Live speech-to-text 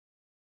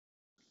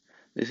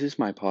This is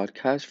my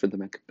podcast for the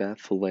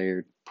Macbeth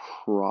Laird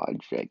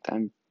project.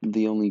 I'm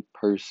the only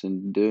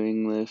person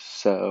doing this,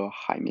 so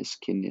hi, Miss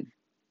Kenyon.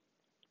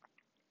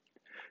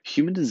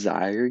 Human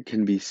desire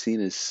can be seen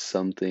as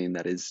something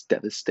that is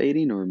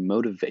devastating or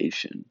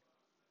motivation.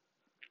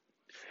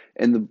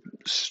 In the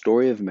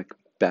story of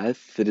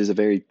Macbeth, it is a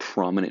very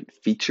prominent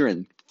feature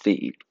and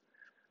theme.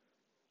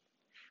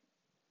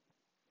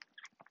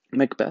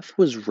 Macbeth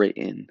was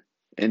written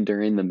and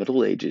during the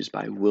Middle Ages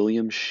by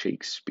William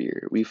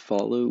Shakespeare. We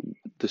follow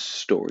the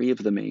story of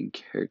the main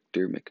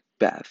character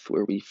Macbeth,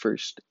 where we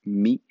first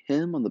meet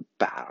him on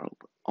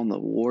the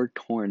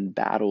war-torn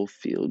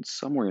battlefield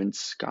somewhere in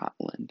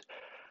Scotland.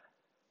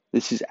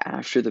 This is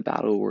after the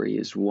battle where he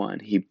has won.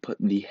 He put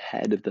the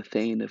head of the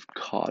Thane of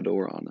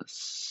Cawdor on a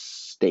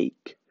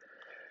stake.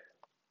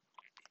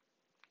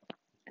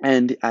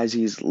 And as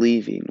he's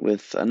leaving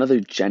with another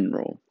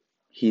general,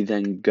 he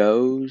then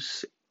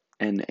goes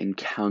and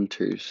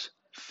encounters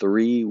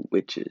three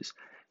witches,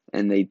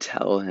 and they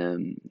tell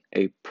him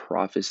a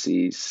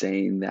prophecy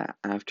saying that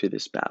after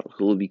this battle,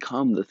 he will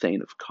become the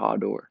Thane of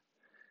Cawdor,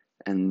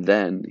 and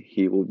then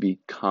he will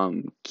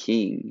become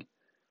king.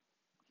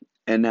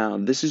 And now,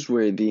 this is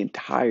where the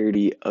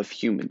entirety of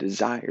human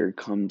desire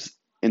comes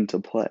into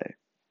play,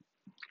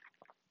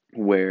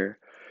 where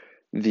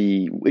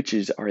the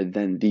witches are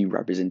then the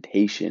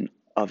representation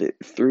of it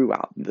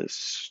throughout the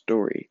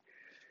story.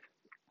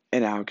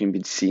 And now it can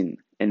be seen,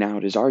 and now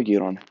it is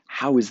argued on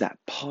how is that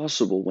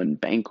possible when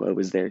Banquo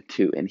was there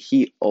too, and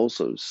he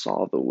also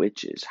saw the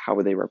witches. How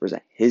would they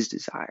represent his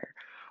desire?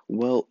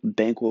 Well,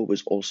 Banquo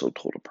was also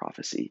told a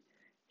prophecy.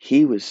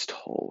 He was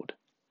told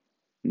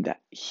that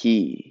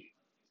his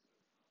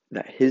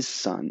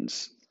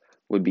sons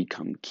would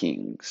become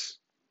kings.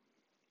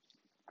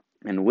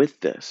 And with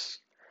this,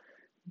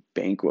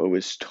 Banquo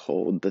was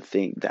told the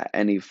thing that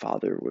any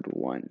father would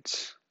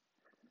want: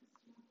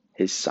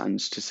 his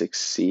sons to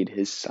succeed,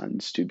 his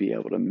sons to be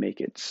able to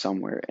make it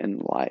somewhere in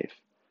life.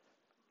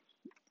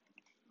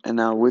 And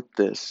now with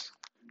this,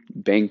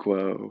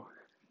 Banquo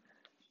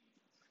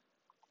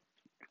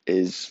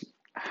is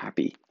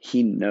happy.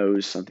 He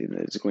knows something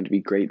that is going to be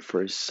great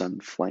for his son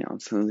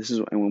Fleance.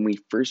 And when we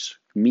first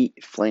meet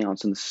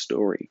Fleance in the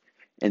story,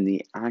 in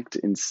the act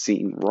and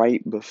scene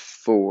right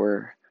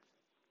before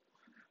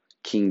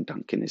King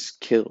Duncan is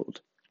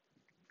killed,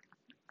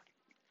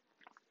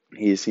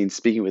 he is seen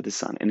speaking with his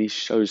son, and he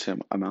shows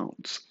him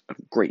amounts of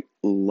great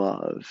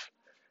love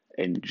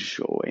and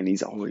joy. And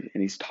he's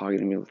talking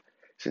to me,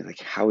 saying like,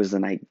 "How is the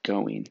night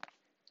going?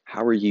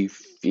 How are you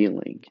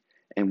feeling?"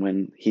 And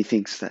when he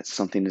thinks that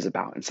something is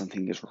about and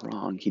something is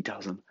wrong, he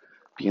tells him,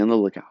 "Be on the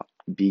lookout.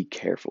 Be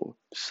careful.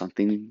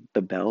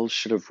 The bells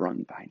should have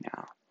rung by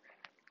now."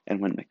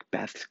 And when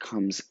Macbeth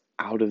comes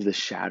out of the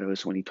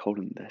shadows, when he told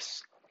him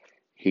this,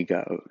 he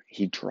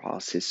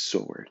draws his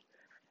sword.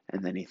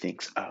 And then he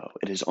thinks, oh,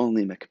 it is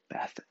only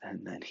Macbeth.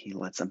 And then he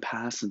lets them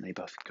pass and they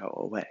both go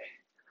away.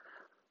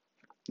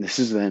 This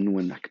is then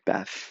when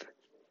Macbeth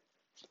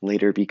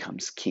later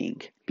becomes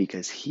king,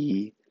 because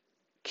he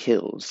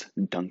kills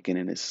Duncan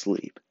in his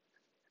sleep.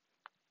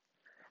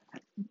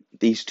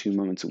 These two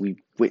moments,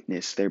 we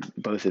witness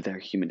both of their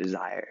human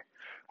desire.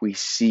 We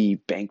see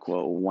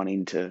Banquo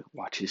wanting to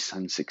watch his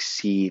son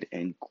succeed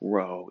and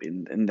grow,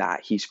 and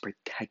that he's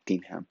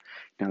protecting him.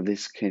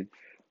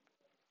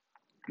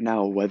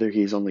 Now, whether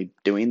he's only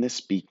doing this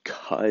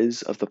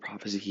because of the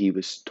prophecy he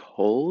was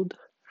told,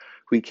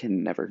 we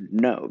can never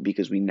know,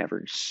 because we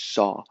never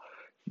saw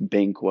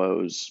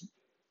Banquo's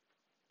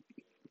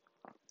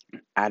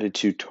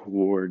attitude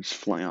towards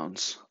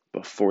Fleance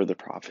before the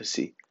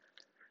prophecy.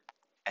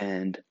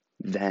 And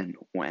then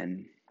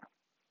when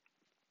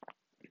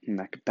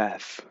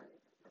Macbeth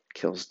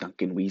kills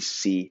Duncan, we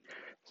see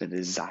the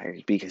desire,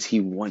 because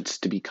he wants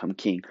to become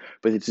king.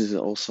 But this is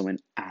also an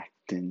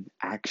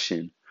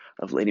action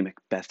of Lady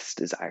Macbeth's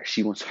desire.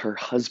 She wants her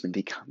husband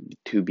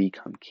to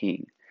become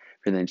king,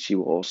 for then she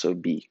will also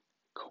be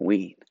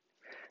queen.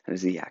 That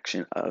is the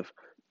action of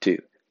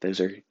two.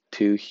 Those are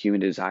two human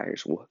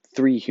desires. Well,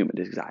 three human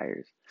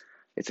desires.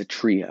 It's a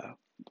trio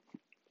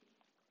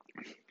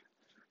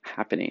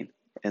happening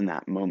in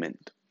that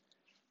moment.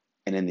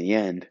 And in the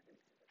end,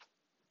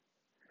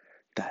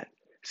 that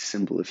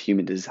symbol of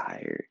human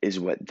desire is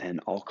what then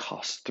all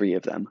cost three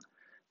of them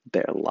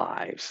their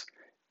lives.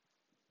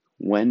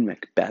 When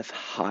Macbeth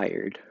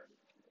hired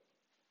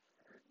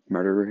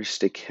murderers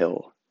to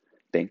kill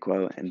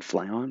Banquo and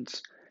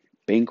Fleance,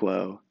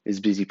 Banquo is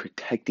busy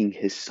protecting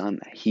his son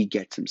that he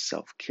gets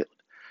himself killed.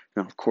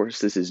 Now, of course,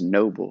 this is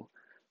noble,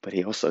 but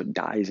he also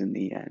dies in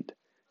the end,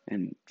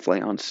 and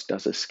Fleance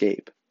does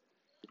escape.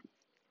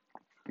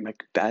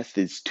 Macbeth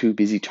is too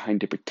busy trying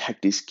to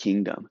protect his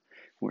kingdom,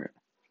 where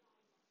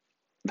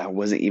that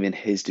wasn't even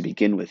his to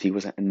begin with. He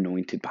wasn't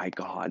anointed by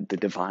God, the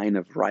divine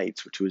of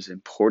rights, which was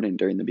important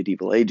during the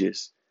medieval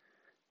ages.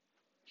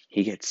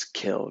 He gets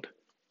killed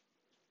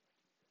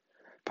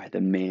by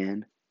the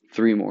man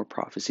three more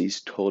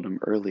prophecies told him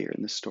earlier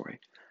in the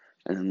story.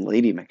 And then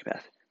Lady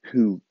Macbeth,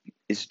 who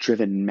is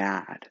driven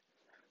mad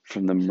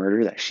from the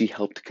murder that she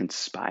helped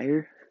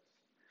conspire,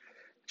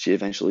 She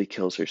eventually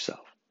kills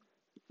herself.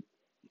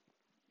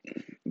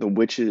 The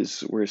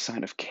witches were a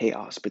sign of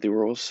chaos, but they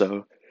were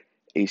also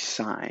a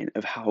sign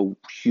of how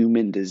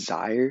human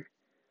desire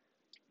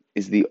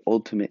is the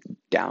ultimate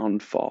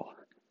downfall.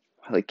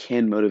 How it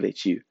can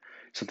motivate you.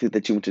 Something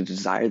that you want to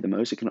desire the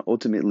most, it can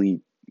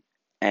ultimately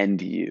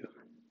end you.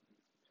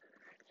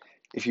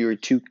 If you are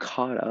too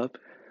caught up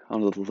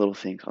on the little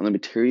things, on the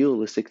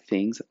materialistic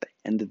things at the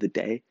end of the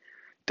day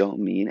don't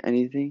mean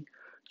anything,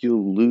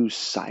 you'll lose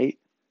sight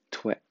to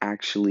what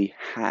actually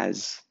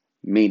has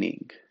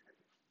meaning.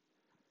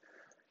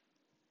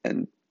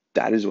 And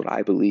that is what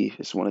I believe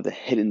is one of the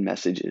hidden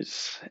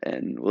messages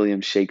in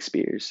William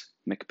Shakespeare's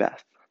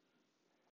Macbeth.